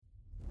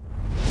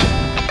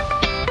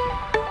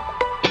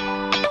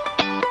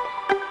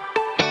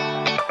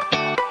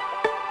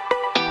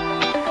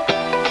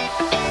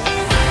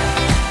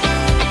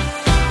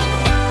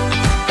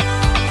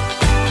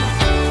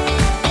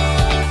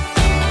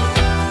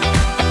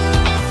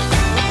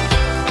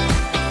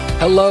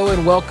Hello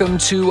and welcome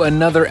to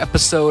another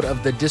episode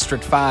of the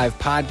District 5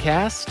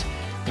 podcast.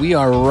 We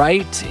are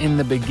right in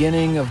the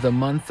beginning of the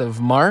month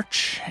of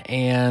March,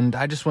 and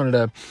I just wanted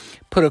to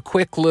put a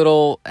quick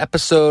little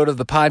episode of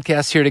the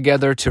podcast here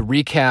together to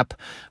recap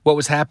what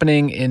was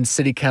happening in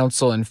City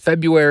Council in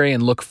February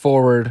and look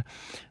forward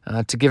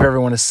to give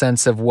everyone a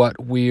sense of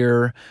what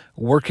we're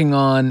working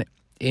on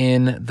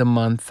in the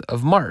month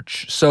of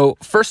March. So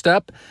first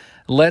up,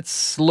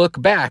 let's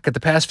look back at the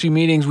past few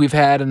meetings we've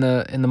had in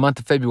the month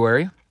of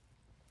February.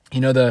 You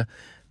know, the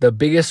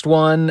biggest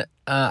one,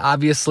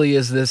 obviously,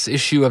 is this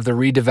issue of the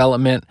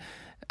redevelopment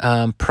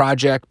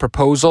project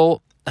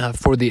proposal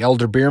for the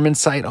Elder Beerman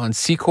site on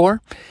Secor.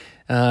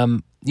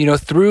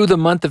 Through the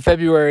month of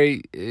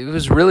February, it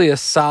was really a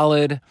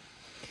solid,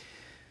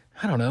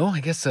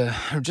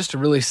 just a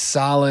really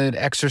solid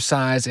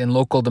exercise in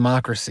local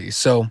democracy.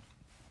 So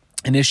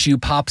an issue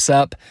pops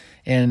up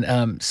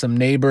and some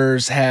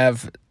neighbors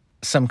have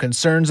some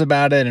concerns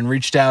about it and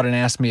reached out and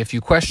asked me a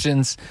few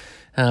questions,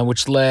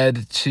 which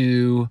led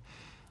to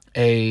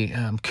a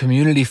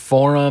community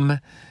forum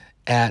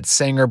at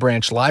Secor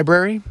Branch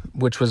Library,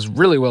 which was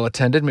really well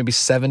attended, maybe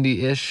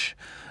 70-ish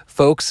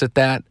folks at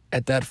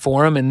that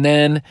forum. And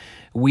then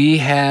we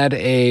had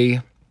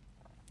a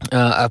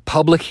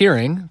public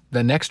hearing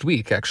the next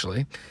week,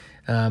 actually.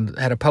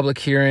 Had a public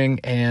hearing,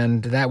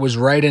 and that was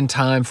right in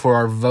time for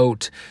our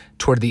vote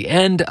toward the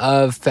end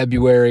of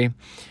February.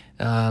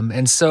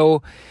 And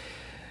so,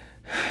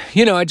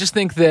 I just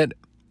think that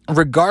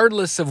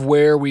regardless of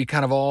where we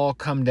kind of all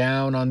come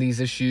down on these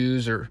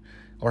issues or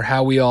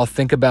how we all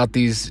think about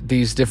these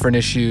different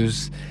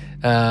issues,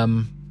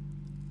 that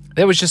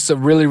was just a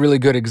really, really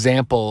good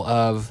example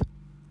of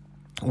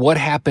what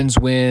happens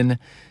when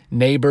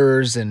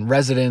neighbors and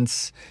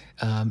residents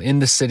in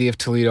the city of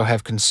Toledo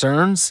have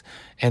concerns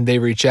and they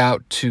reach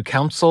out to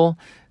council.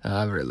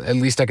 At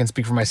least I can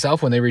speak for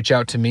myself. When they reach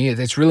out to me,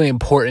 it's really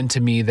important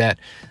to me that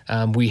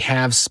we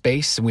have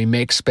space and we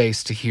make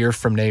space to hear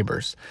from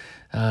neighbors.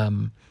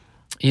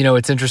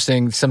 It's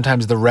interesting.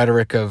 Sometimes the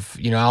rhetoric of,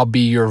 I'll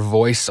be your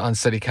voice on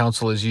city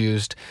council is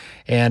used.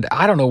 And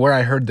I don't know where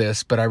I heard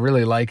this, but I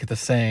really like the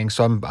saying,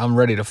 so I'm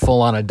ready to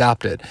full on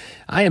adopt it.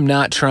 I am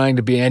not trying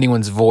to be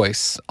anyone's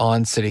voice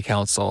on city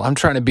council. I'm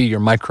trying to be your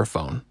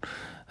microphone.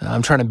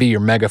 I'm trying to be your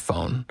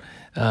megaphone.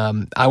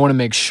 I want to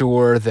make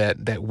sure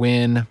that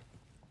when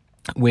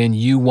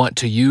you want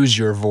to use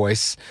your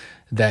voice,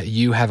 that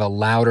you have a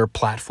louder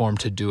platform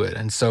to do it.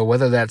 And so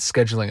whether that's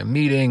scheduling a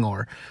meeting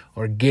or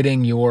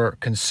getting your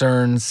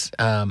concerns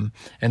and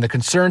the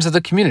concerns of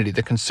the community,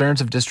 the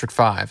concerns of District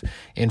 5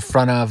 in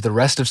front of the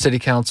rest of City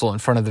Council, in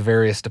front of the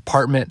various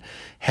department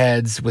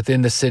heads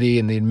within the city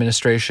and the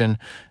administration,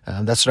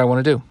 that's what I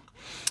want to do.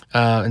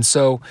 And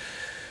so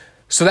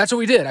that's what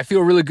we did. I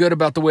feel really good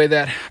about the way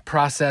that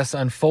process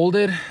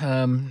unfolded.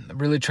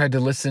 Really tried to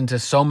listen to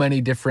so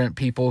many different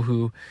people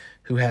who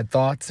had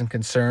thoughts and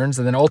concerns.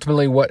 And then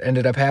ultimately what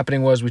ended up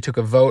happening was we took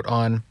a vote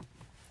on,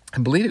 I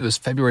believe it was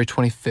February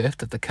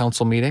 25th at the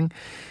council meeting.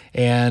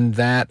 And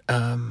that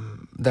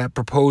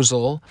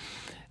proposal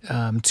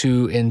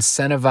to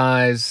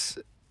incentivize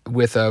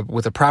with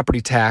a property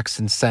tax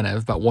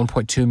incentive, about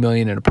 $1.2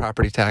 million in a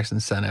property tax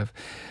incentive,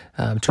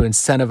 to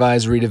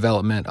incentivize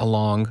redevelopment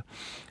along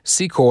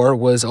Secor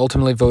was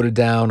ultimately voted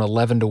down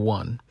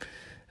 11-1.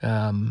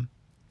 And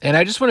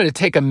I just wanted to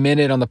take a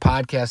minute on the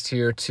podcast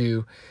here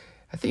to,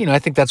 I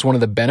think that's one of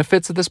the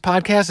benefits of this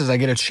podcast is I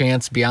get a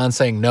chance beyond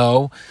saying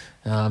no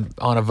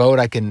on a vote.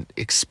 I can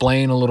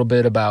explain a little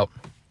bit about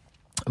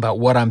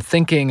what I'm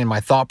thinking and my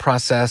thought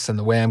process and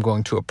the way I'm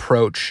going to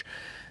approach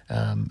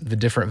the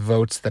different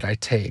votes that I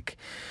take.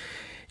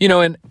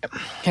 And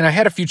I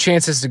had a few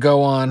chances to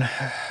go on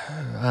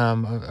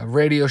a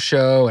radio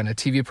show and a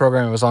TV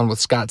program I was on with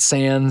Scott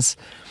Sands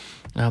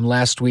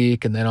last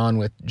week, and then on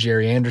with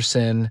Jerry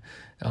Anderson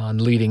on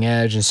Leading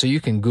Edge. And so you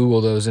can Google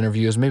those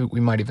interviews. Maybe we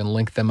might even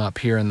link them up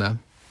here in the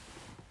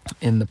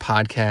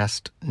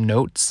podcast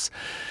notes.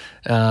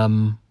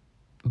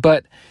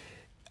 But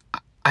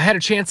I had a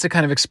chance to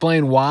kind of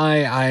explain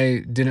why I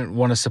didn't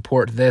want to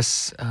support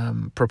this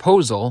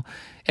proposal.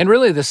 And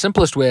really the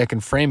simplest way I can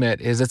frame it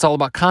is it's all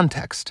about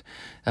context.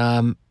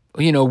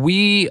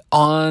 We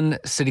on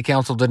City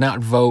Council did not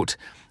vote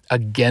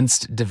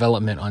against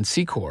development on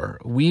Secor.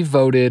 We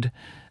voted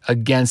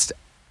against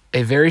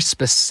a very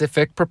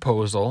specific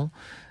proposal,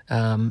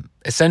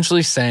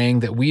 essentially saying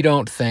that we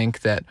don't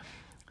think that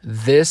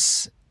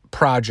this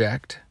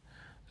project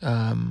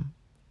in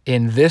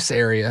this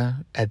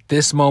area at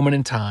this moment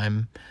in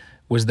time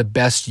was the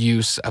best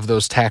use of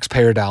those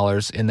taxpayer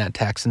dollars in that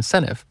tax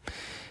incentive.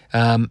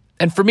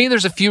 And for me,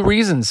 there's a few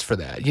reasons for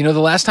that. The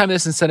last time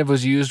this incentive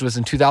was used was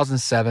in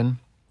 2007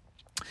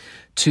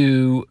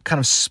 to kind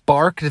of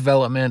spark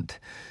development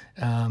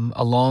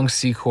along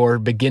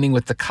Secor, beginning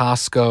with the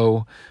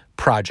Costco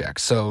project.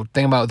 So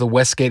think about the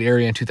Westgate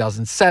area in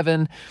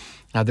 2007.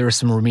 There was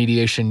some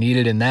remediation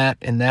needed in that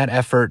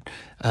effort,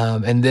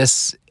 and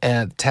this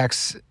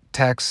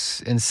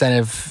tax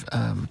incentive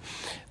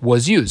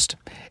was used.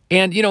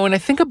 And, when I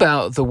think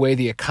about the way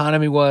the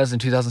economy was in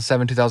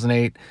 2007,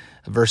 2008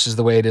 versus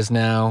the way it is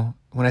now,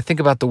 when I think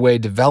about the way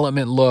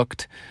development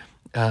looked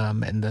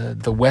and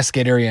the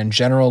Westgate area in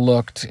general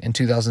looked in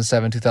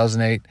 2007,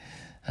 2008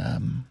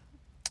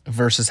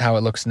 versus how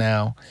it looks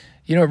now,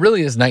 it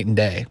really is night and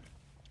day.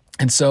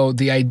 And so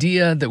the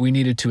idea that we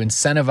needed to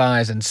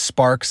incentivize and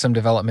spark some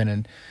development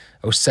in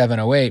 07,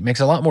 08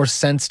 makes a lot more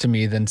sense to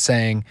me than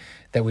saying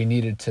that we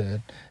needed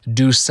to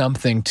do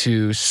something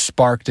to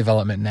spark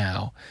development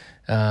now.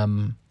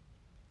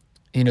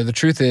 The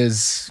truth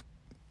is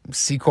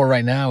Secor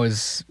right now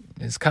is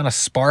kind of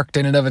sparked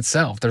in and of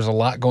itself. There's a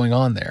lot going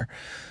on there.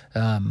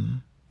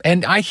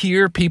 And I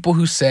hear people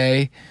who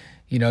say,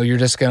 you're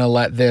just going to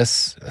let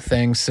this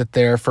thing sit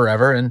there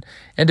forever. And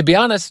to be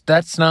honest,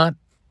 that's not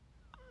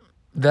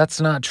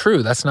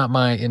true. That's not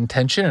my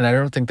intention. And I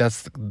don't think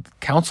that's the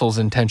council's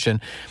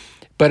intention,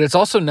 but it's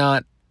also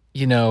not,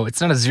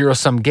 it's not a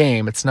zero-sum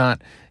game. It's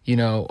not,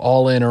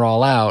 all in or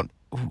all out.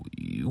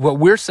 What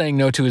we're saying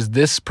no to is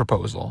this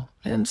proposal.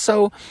 And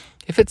so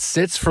if it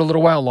sits for a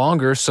little while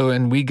longer,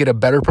 and we get a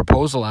better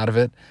proposal out of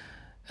it,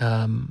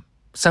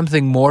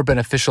 something more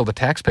beneficial to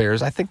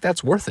taxpayers, I think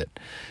that's worth it.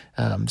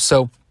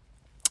 So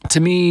to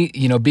me,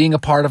 being a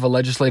part of a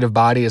legislative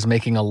body is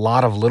making a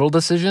lot of little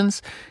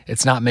decisions.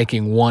 It's not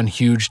making one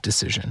huge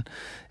decision.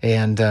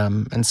 And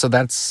so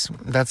that's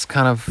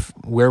kind of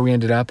where we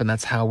ended up, and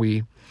that's how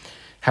we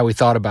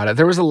thought about it.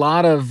 There was a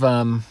lot of,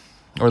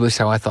 or at least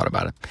how I thought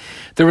about it.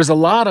 There was a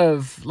lot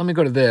of, let me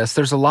go to this.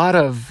 There's a lot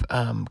of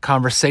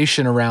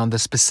conversation around the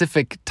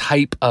specific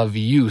type of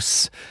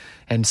use.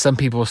 And some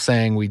people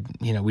saying we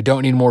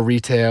don't need more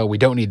retail. We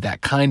don't need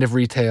that kind of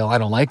retail. I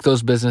don't like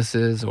those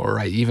businesses,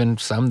 or even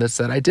some that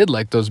said I did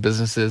like those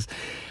businesses.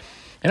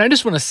 And I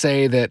just want to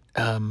say that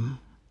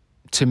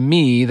to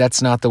me,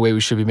 that's not the way we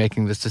should be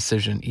making this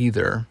decision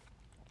either.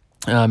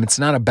 It's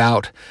not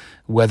about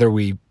whether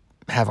we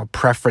have a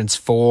preference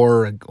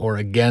for or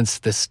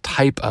against this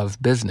type of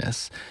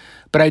business.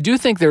 But I do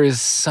think there is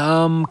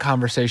some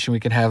conversation we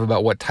can have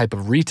about what type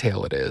of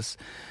retail it is,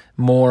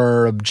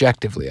 more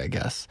objectively, I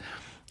guess.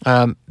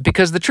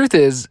 Because the truth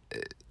is,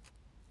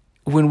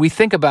 when we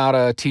think about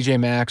a TJ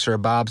Maxx or a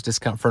Bob's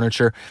Discount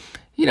Furniture,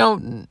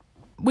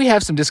 we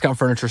have some discount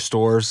furniture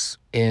stores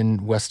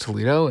in West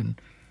Toledo,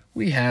 and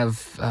we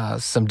have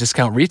some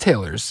discount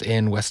retailers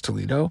in West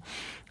Toledo.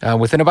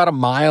 Within about a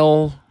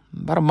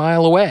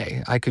mile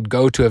away, I could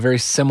go to a very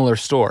similar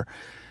store.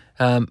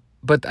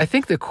 But I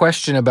think the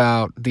question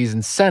about these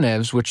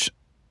incentives, which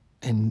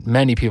in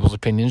many people's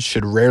opinions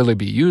should rarely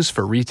be used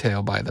for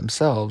retail by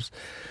themselves,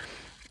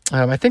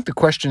 I think the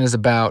question is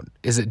about,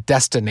 is it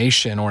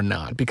destination or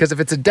not? Because if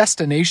it's a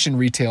destination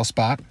retail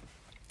spot,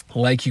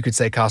 like you could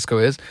say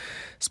Costco is,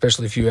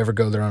 especially if you ever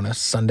go there on a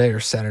Sunday or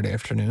Saturday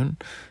afternoon,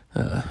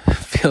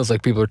 feels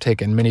like people are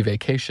taking mini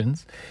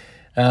vacations.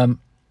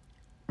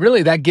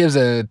 Really, that gives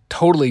a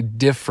totally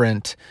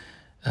different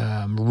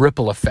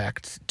ripple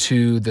effect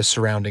to the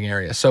surrounding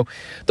area. So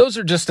those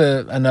are just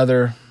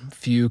another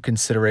few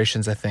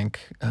considerations, I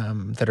think,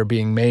 that are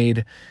being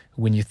made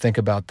when you think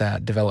about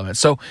that development.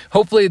 So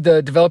hopefully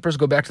the developers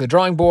go back to the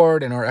drawing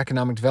board, and our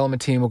economic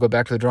development team will go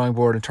back to the drawing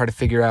board and try to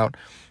figure out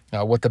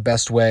what the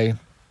best way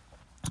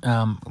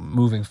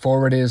moving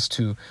forward is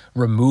to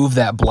remove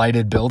that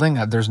blighted building.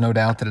 There's no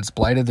doubt that it's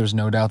blighted. There's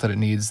no doubt that it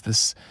needs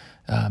this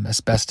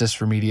asbestos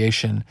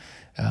remediation.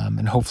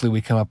 And hopefully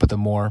we come up with a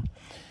more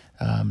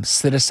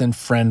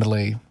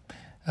citizen-friendly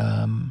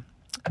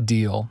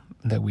deal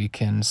that we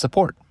can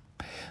support.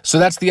 So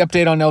that's the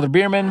update on Elder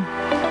Bierman.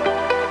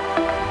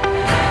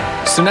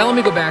 So now let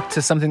me go back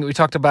to something that we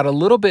talked about a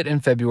little bit in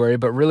February,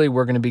 but really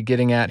we're going to be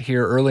getting at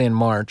here early in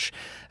March.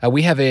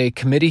 We have a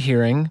committee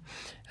hearing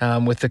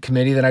with the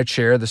committee that I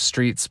chair, the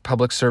Streets,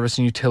 Public Service,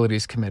 and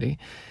Utilities Committee,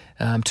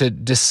 to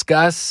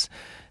discuss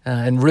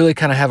and really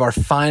kind of have our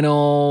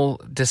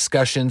final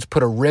discussions,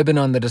 put a ribbon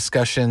on the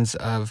discussions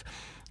of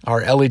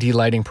our LED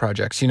lighting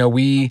projects.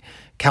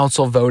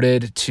 Council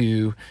voted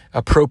to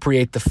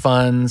appropriate the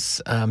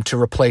funds to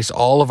replace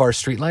all of our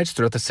streetlights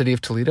throughout the city of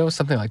Toledo,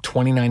 something like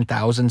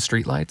 29,000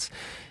 streetlights,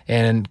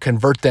 and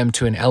convert them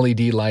to an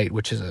LED light,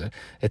 which is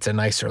it's a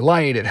nicer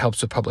light. It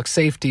helps with public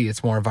safety.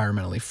 It's more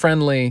environmentally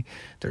friendly.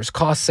 There's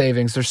cost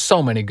savings. There's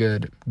so many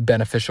good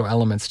beneficial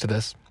elements to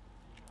this.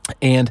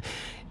 And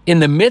in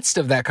the midst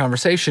of that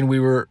conversation,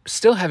 we were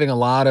still having a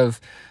lot of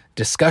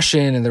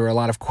discussion, and there were a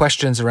lot of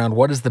questions around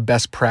what is the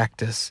best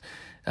practice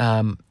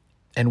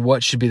and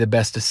what should be the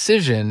best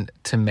decision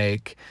to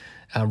make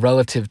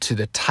relative to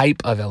the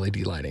type of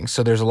LED lighting.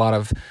 So there's a lot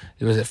of,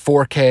 was it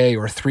 4K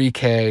or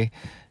 3K?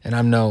 And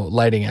I'm no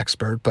lighting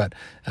expert, but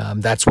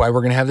that's why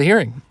we're going to have the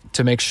hearing,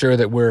 to make sure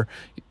that we're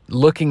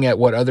looking at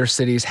what other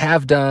cities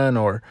have done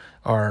or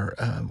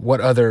what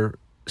other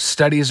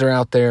studies are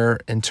out there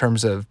in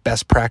terms of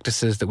best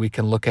practices that we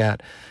can look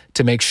at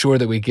to make sure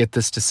that we get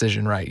this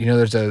decision right.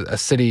 There's a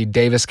city,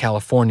 Davis,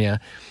 California,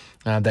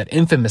 that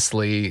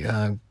infamously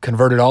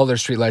converted all their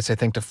streetlights, I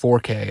think, to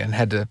 4K and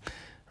had to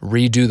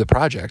redo the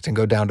project and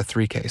go down to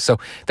 3K. So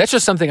that's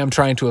just something I'm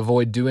trying to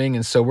avoid doing.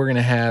 And so we're going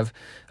to have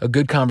a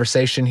good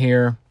conversation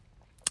here.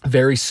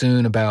 very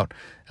soon about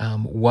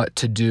what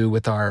to do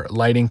with our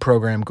lighting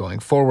program going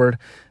forward.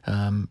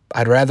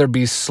 I'd rather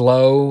be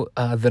slow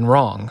than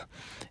wrong.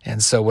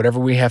 And so whatever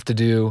we have to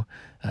do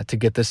to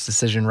get this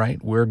decision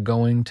right, we're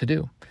going to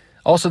do.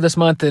 Also this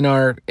month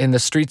in the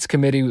streets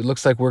committee, it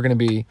looks like we're going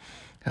to be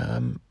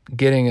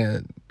getting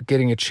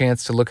a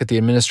chance to look at the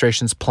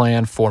administration's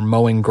plan for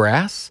mowing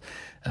grass.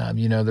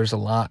 There's a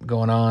lot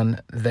going on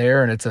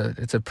there, and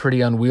it's a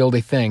pretty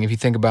unwieldy thing. If you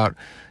think about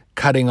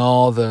cutting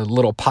all the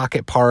little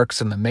pocket parks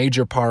and the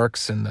major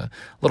parks and the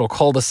little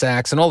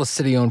cul-de-sacs and all the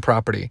city-owned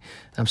property.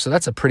 So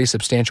that's a pretty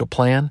substantial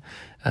plan,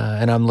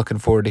 and I'm looking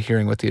forward to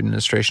hearing what the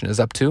administration is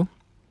up to.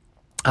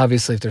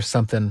 Obviously, if there's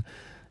something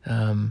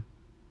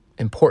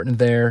important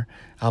there,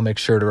 I'll make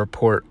sure to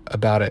report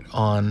about it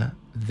on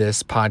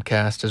this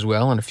podcast as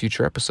well in a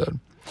future episode.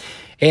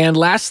 And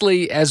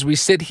lastly, as we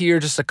sit here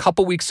just a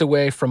couple weeks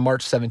away from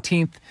March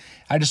 17th,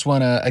 I just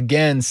want to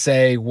again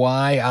say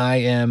why I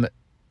am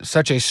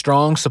such a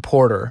strong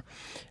supporter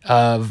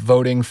of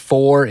voting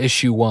for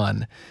issue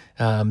 1.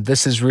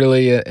 This is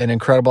really an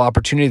incredible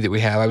opportunity that we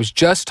have. I was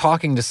just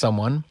talking to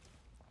someone,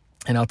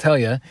 and I'll tell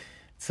you,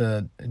 it's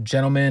a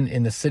gentleman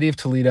in the city of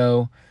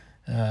Toledo.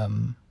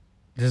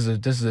 This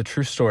is a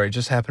true story. It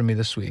just happened to me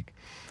this week.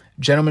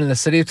 A gentleman in the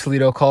city of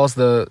Toledo calls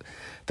the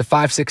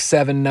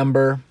 567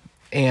 number,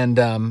 and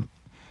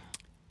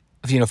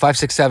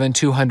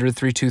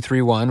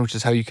 567-200-3231, which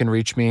is how you can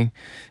reach me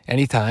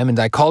anytime. And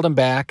I called him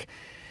back.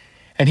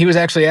 And he was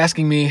actually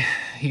asking me,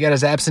 he got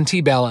his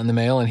absentee ballot in the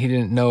mail and he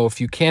didn't know a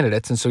few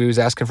candidates. And so he was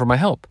asking for my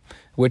help,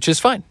 which is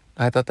fine.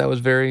 I thought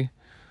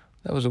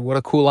what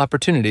a cool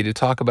opportunity to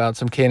talk about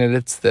some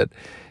candidates that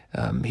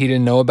he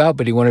didn't know about,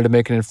 but he wanted to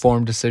make an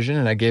informed decision.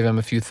 And I gave him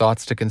a few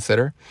thoughts to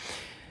consider.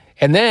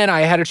 And then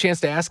I had a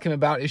chance to ask him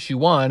about issue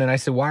 1. And I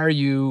said, what are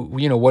you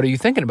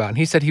thinking about? And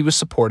he said he was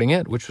supporting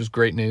it, which was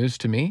great news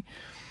to me.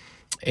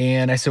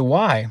 And I said,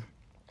 why?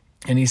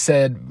 And he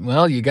said,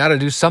 well, you got to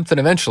do something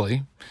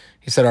eventually.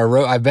 He said,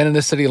 I've been in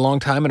this city a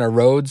long time, and our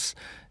roads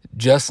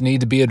just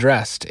need to be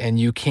addressed, and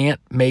you can't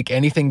make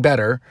anything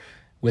better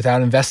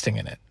without investing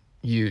in it.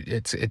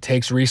 It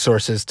takes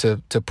resources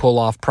to pull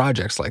off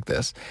projects like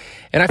this.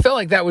 And I felt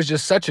like that was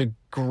just such a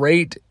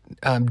great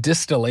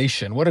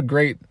distillation. What a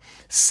great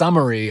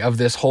summary of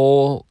this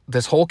whole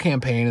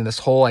campaign and this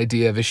whole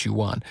idea of issue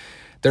 1.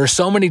 There are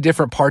so many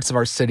different parts of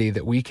our city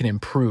that we can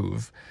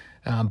improve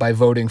by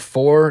voting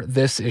for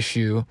this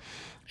issue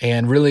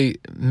and really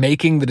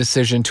making the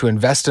decision to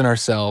invest in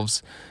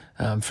ourselves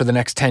for the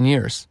next 10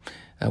 years.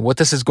 What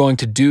this is going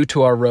to do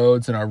to our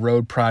roads and our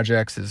road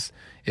projects is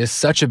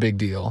such a big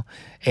deal.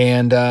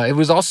 And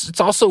it's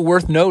also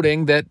worth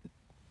noting that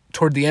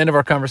toward the end of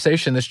our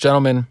conversation, this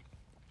gentleman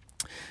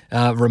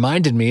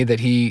reminded me that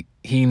he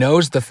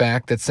knows the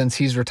fact that since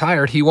he's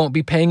retired, he won't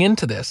be paying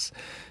into this.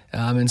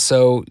 And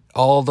so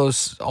all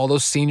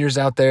those seniors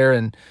out there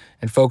and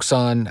folks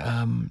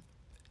on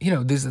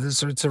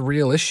it's a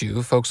real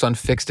issue. Folks on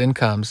fixed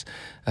incomes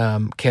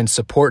can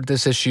support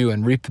this issue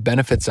and reap the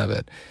benefits of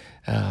it.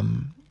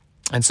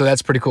 And so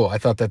that's pretty cool. I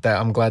thought that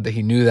I'm glad that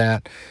he knew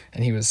that,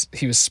 and he was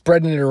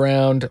spreading it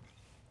around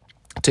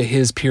to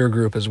his peer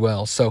group as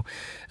well. So,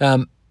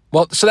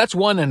 so that's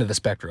one end of the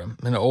spectrum,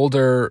 an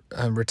older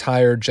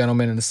retired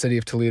gentleman in the city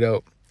of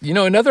Toledo.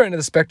 Another end of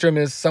the spectrum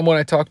is someone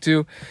I talked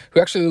to who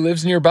actually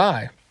lives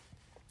nearby.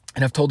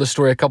 And I've told this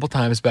story a couple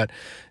times, but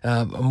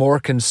a more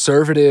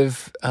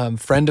conservative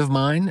friend of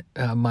mine,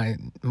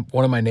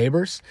 one of my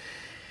neighbors,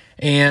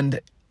 and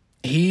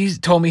he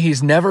told me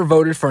he's never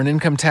voted for an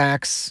income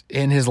tax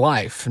in his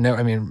life. No,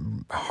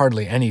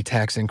 hardly any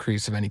tax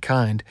increase of any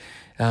kind.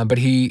 But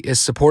he is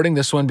supporting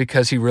this one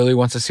because he really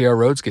wants to see our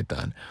roads get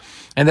done.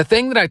 And the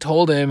thing that I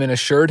told him and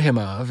assured him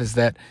of is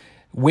that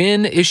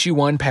when issue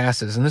 1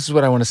 passes, and this is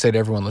what I want to say to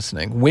everyone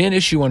listening, when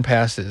issue 1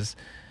 passes,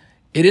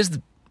 it is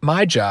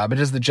my job, it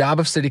is the job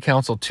of city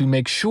council to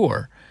make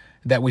sure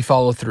that we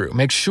follow through,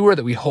 make sure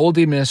that we hold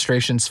the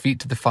administration's feet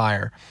to the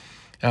fire,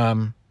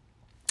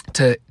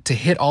 to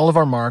hit all of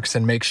our marks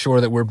and make sure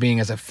that we're being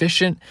as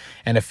efficient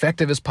and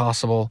effective as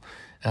possible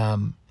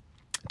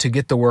to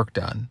get the work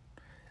done.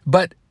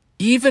 But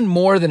even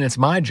more than it's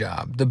my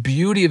job, the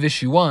beauty of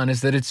issue 1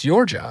 is that it's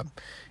your job.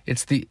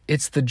 It's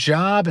the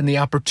job and the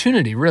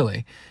opportunity,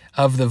 really,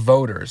 of the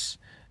voters,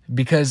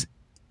 because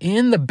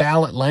in the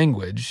ballot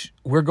language,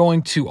 we're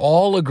going to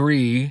all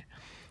agree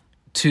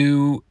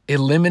to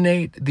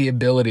eliminate the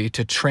ability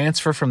to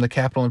transfer from the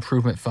capital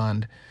improvement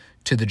fund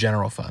to the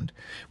general fund,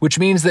 which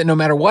means that no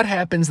matter what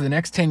happens in the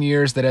next 10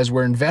 years, that as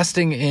we're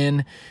investing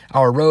in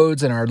our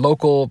roads and our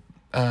local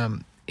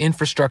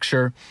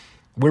infrastructure,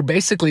 we're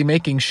basically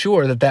making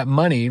sure that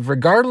money,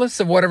 regardless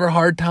of whatever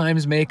hard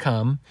times may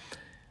come,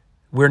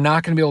 we're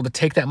not going to be able to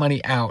take that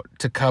money out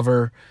to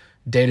cover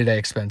day-to-day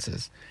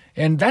expenses.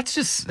 And that's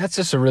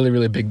just a really,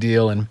 really big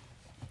deal. And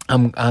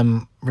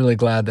I'm really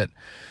glad that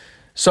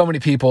so many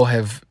people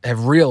have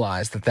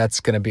realized that that's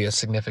going to be a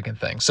significant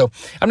thing. So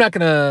I'm not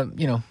going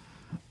to,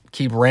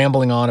 keep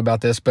rambling on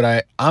about this,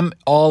 but I'm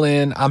all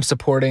in. I'm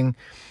supporting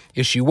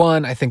issue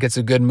 1. I think it's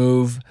a good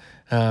move.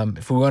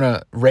 if we want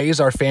to raise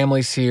our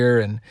families here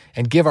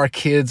and give our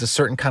kids a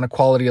certain kind of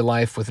quality of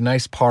life with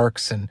nice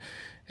parks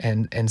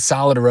and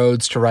solid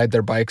roads to ride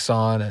their bikes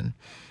on,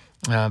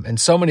 and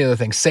so many other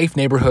things, safe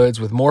neighborhoods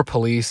with more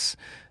police,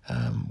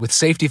 with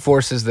safety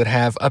forces that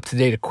have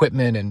up-to-date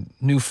equipment and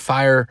new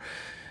fire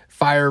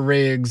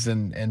rigs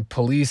and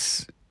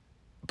police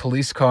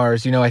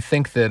cars. I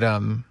think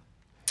that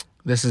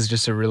this is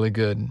just a really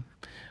good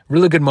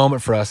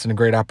moment for us and a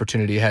great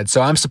opportunity ahead.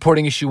 So I'm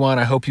supporting Issue 1.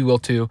 I hope you will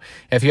too.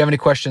 If you have any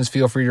questions,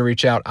 feel free to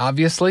reach out,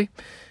 obviously.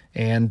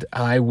 And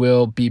I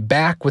will be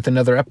back with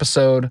another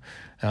episode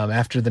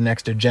after the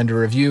next agenda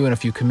review and a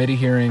few committee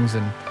hearings,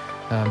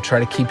 and try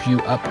to keep you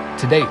up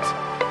to date.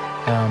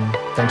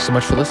 Thanks so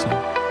much for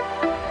listening.